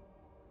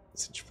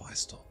 Tzeentch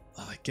Firestorm.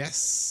 I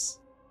guess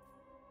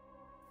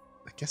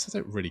I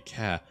don't really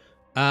care.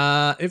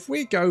 If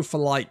we go for,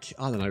 like,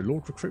 I don't know,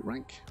 Lord Recruit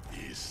rank?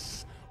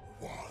 This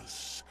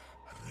was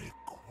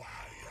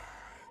required.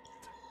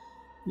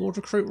 Lord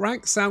Recruit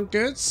rank, sound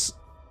good.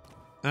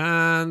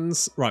 And,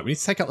 right, we need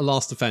to take out the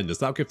last defenders.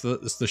 That'll give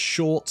us the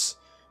short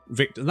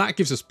victory. And that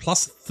gives us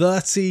plus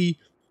 30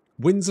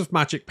 Winds of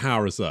Magic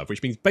power reserve,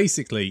 which means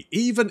basically,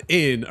 even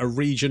in a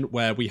region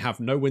where we have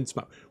no Winds of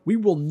Magic, we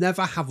will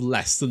never have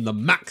less than the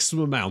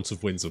maximum amount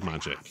of Winds of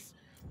Magic.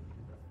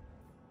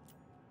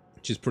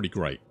 Which is pretty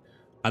great.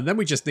 And then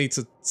we just need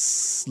to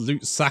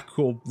loot, sack,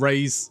 or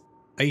raise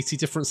 80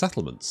 different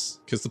settlements.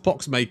 Because the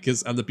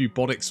Poxmakers and the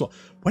Bubonic Swarm...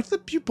 Where did the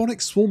Bubonic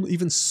Swarm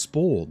even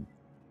spawn?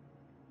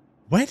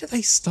 Where do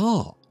they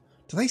start?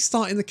 Do they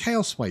start in the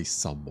Chaos Waste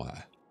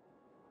somewhere?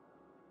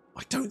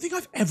 I don't think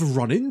I've ever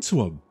run into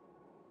them.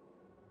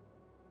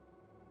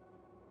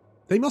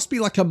 They must be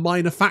like a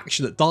minor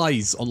faction that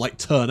dies on like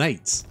turn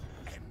 8.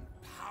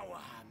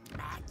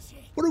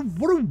 What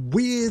a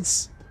weird...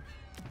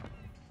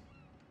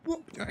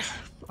 What?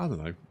 I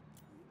don't know.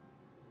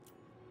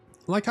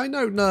 Like, I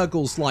know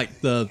Nurgle's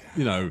like the,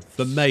 you know,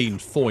 the main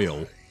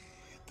foil.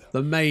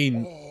 The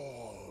main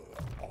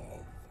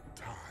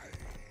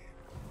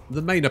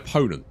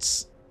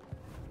opponents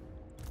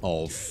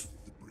of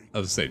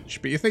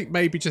Tzeentch. But you think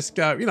maybe just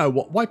go, you know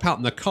what, wipe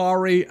out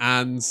Nakari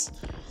and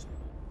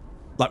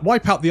Like,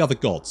 wipe out the other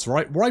gods,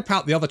 right? Wipe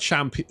out the other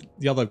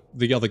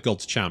the other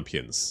gods'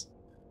 champions.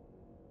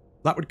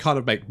 That would kind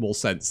of make more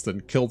sense than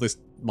kill this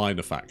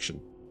minor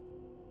faction.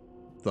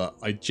 That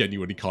I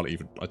genuinely can't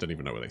even... I don't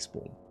even know where they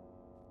spawn.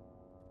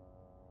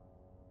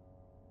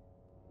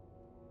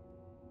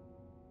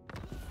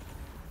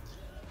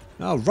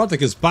 Oh,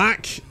 Rudiger's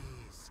back!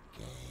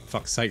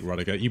 Fuck's sake,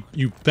 Rudiger.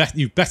 You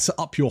better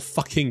up your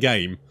fucking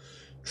game.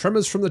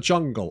 Tremors from the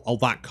jungle. Oh,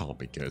 that can't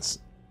be good.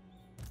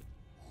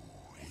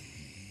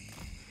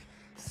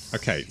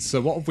 Okay, so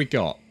what have we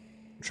got?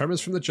 Tremors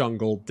from the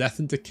jungle, Death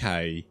and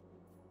Decay.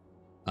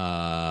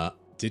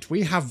 Did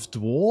we have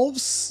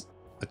dwarves?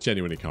 I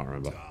genuinely can't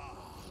remember.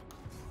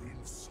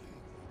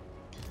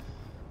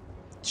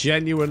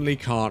 Genuinely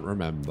can't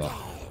remember.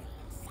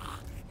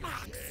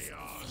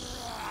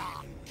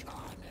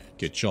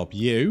 Good job,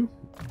 you.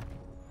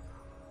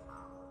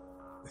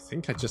 I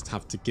think I just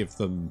have to give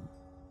them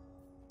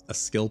a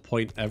skill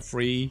point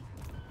every...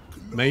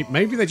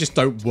 Maybe they just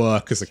don't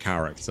work as a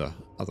character.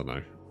 I don't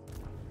know.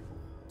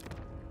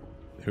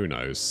 Who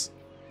knows?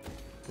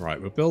 Right,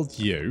 we'll build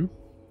you.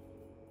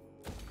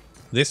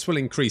 This will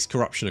increase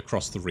corruption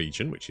across the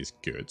region, which is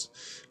good.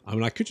 I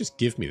mean, I could just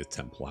give me the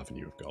Temple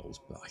Avenue of Gold,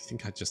 but I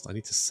think I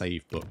need to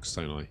save books,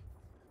 don't I?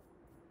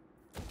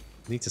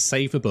 I need to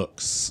save the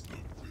books.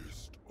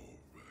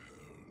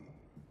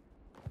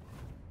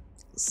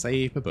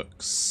 Save the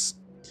books.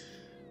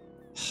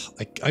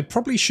 I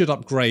probably should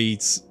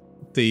upgrade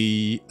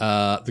the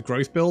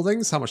growth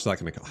buildings. How much is that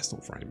going to cost? That's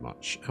not very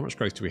much. How much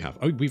growth do we have?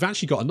 Oh, we've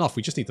actually got enough.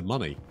 We just need the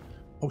money.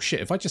 Oh shit!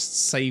 If I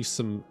just save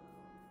some.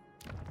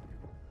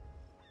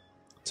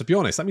 To be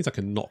honest, that means I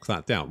can knock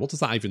that down. What does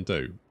that even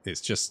do?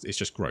 It's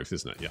just growth,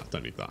 isn't it? Yeah, I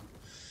don't need that.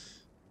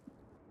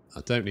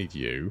 I don't need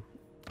you.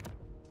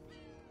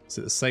 Is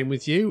it the same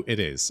with you? It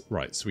is.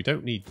 Right, so we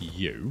don't need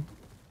you.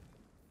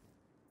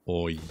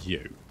 Or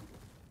you.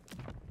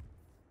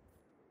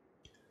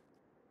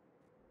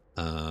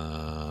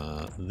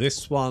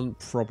 This one,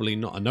 probably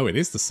not. No, it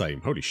is the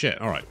same. Holy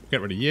shit. Alright,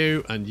 get rid of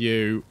you, and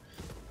you,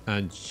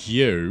 and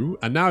you.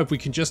 And now if we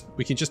can just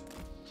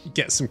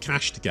get some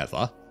cash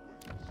together,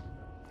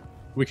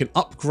 we can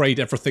upgrade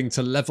everything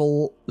to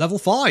level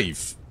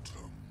 5.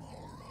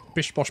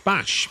 Bish bosh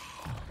bash.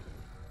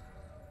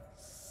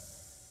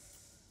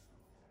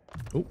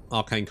 Oh,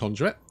 Arcane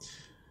Conduit.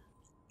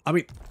 I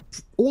mean,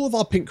 all of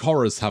our pink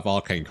horrors have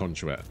Arcane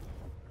Conduit.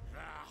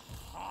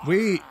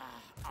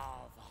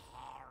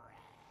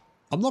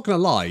 I'm not going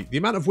to lie, the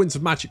amount of Winds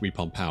of Magic we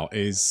pump out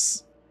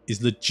is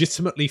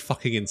legitimately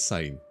fucking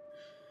insane.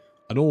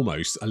 And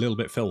almost a little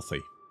bit filthy.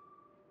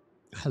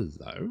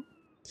 Hello.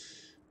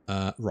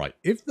 Right,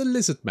 if the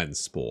lizard men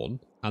spawn,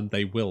 and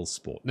they will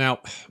spawn.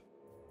 Now,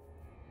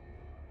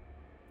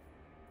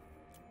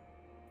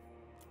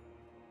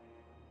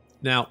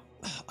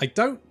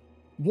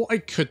 what I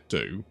could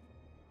do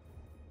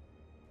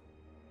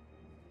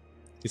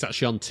is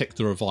actually untick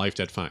the revive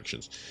dead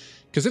factions.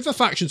 Because if a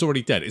faction's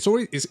already dead,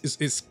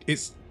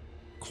 it's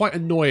quite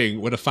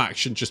annoying when a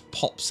faction just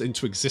pops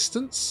into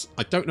existence.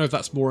 I don't know if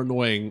that's more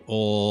annoying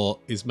or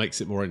makes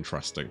it more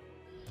interesting.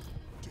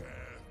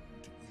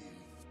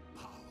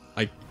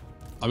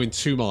 I'm in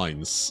two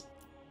minds.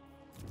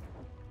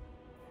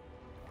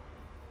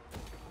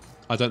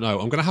 I don't know.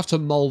 I'm going to have to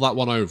mull that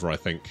one over, I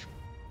think.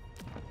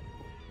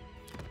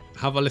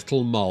 Have a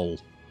little mull.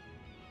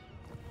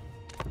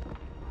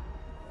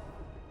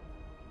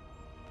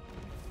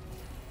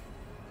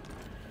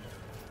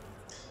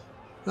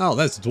 Oh,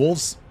 there's the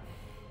dwarves.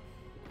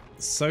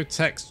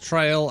 Sotex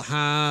Trail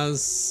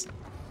has...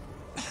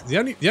 The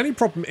only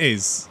problem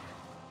is...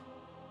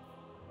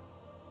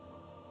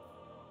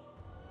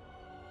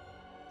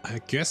 I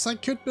guess I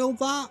could build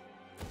that.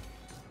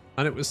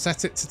 And it would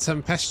set it to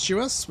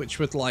Tempestuous, which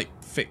would, like,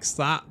 fix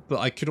that. But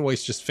I could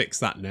always just fix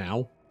that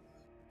now.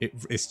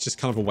 It's just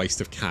kind of a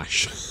waste of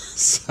cash.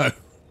 So...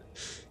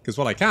 Because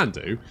what I can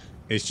do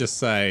is just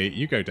say,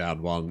 you go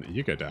down one,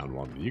 you go down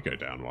one, you go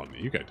down one,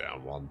 you go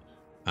down one.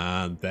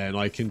 And then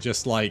I can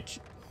just, like,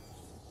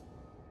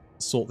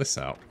 sort this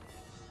out.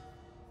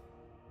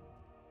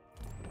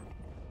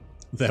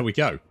 There we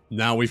go.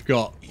 Now we've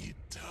got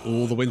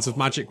all the Winds of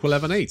Magic we'll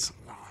ever need.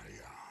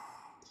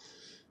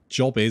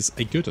 Job is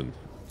a good one.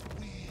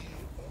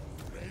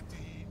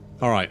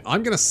 Alright,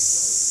 I'm gonna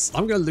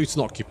loot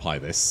and occupy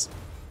this.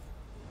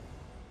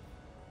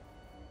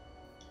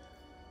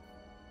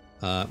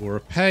 We'll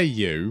repair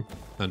you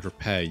and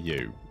repair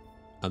you.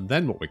 And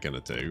then what we're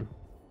gonna do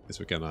is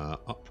we're gonna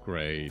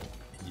upgrade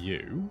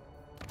you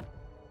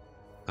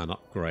and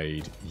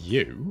upgrade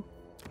you.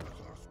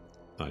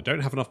 And I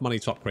don't have enough money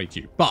to upgrade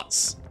you,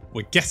 but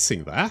we're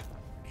getting there.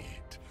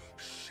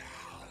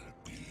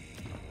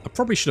 I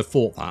probably should have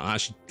thought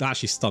that. That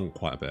actually stung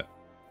quite a bit.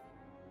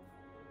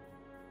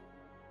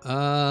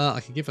 I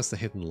can give us the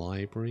hidden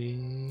library.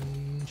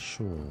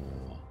 Sure.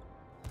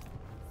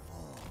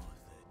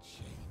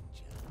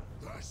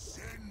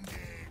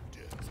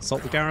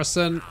 Assault the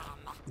garrison.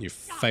 You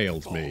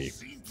failed me.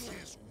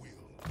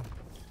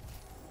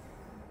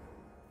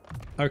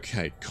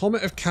 Okay,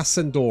 Comet of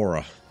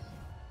Cassandora.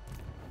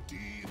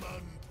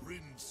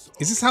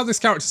 Is this how this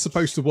character's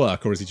supposed to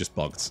work, or is he just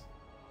bugged?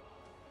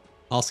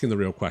 Asking the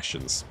real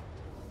questions.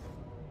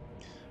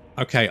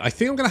 Okay, I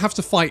think I'm going to have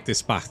to fight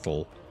this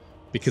battle,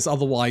 because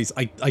otherwise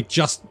I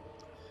just...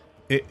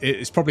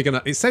 It's probably going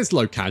to... It says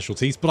low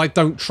casualties, but I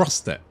don't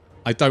trust it.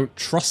 I don't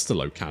trust the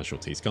low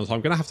casualties, so I'm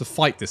going to have to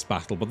fight this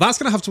battle, but that's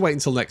going to have to wait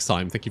until next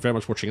time. Thank you very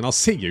much for watching, and I'll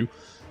see you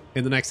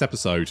in the next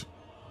episode.